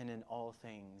home, and in all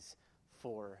things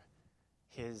for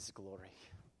His glory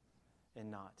and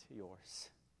not yours.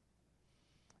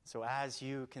 So as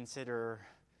you consider,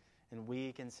 and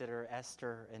we consider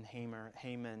Esther and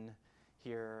Haman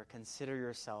here, consider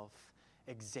yourself,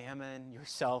 examine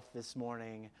yourself this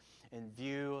morning in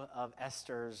view of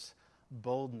Esther's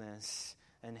boldness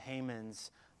and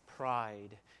Haman's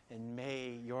pride, and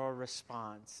may your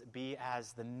response be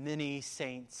as the many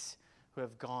saints who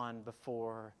have gone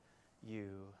before you,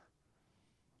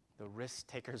 the risk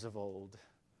takers of old.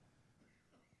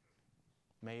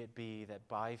 May it be that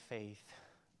by faith,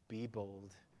 be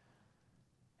bold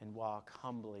and walk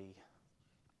humbly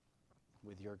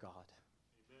with your God.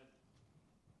 Amen.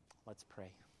 Let's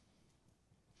pray.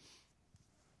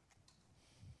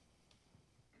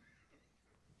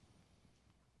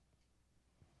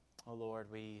 Oh Lord,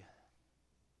 we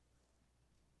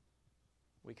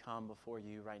come before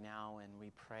you right now and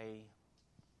we pray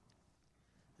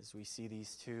as we see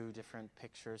these two different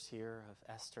pictures here of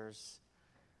Esther's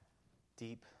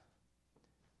deep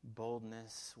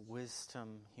boldness,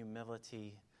 wisdom,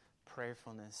 humility,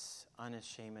 prayerfulness,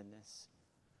 unashamedness,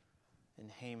 and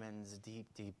Haman's deep,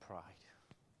 deep pride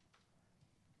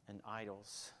and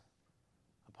idols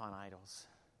upon idols.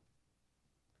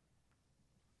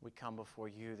 We come before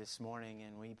you this morning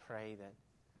and we pray that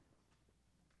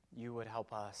you would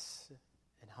help us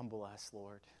and humble us,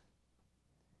 Lord.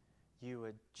 You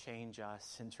would change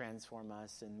us and transform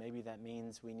us, and maybe that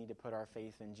means we need to put our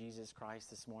faith in Jesus Christ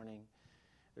this morning.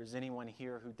 If there's anyone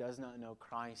here who does not know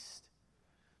Christ,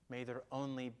 may their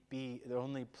only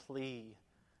plea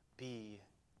be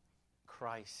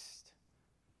Christ,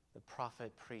 the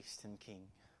prophet, priest, and king.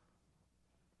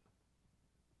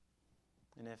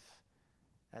 And if,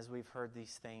 as we've heard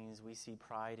these things, we see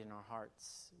pride in our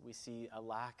hearts, we see a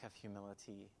lack of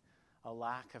humility, a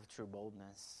lack of true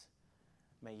boldness,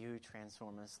 may you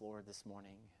transform us, Lord, this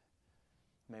morning.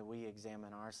 May we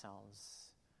examine ourselves.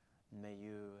 May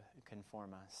you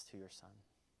conform us to your Son.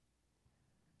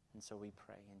 And so we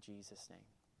pray in Jesus' name.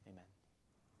 Amen.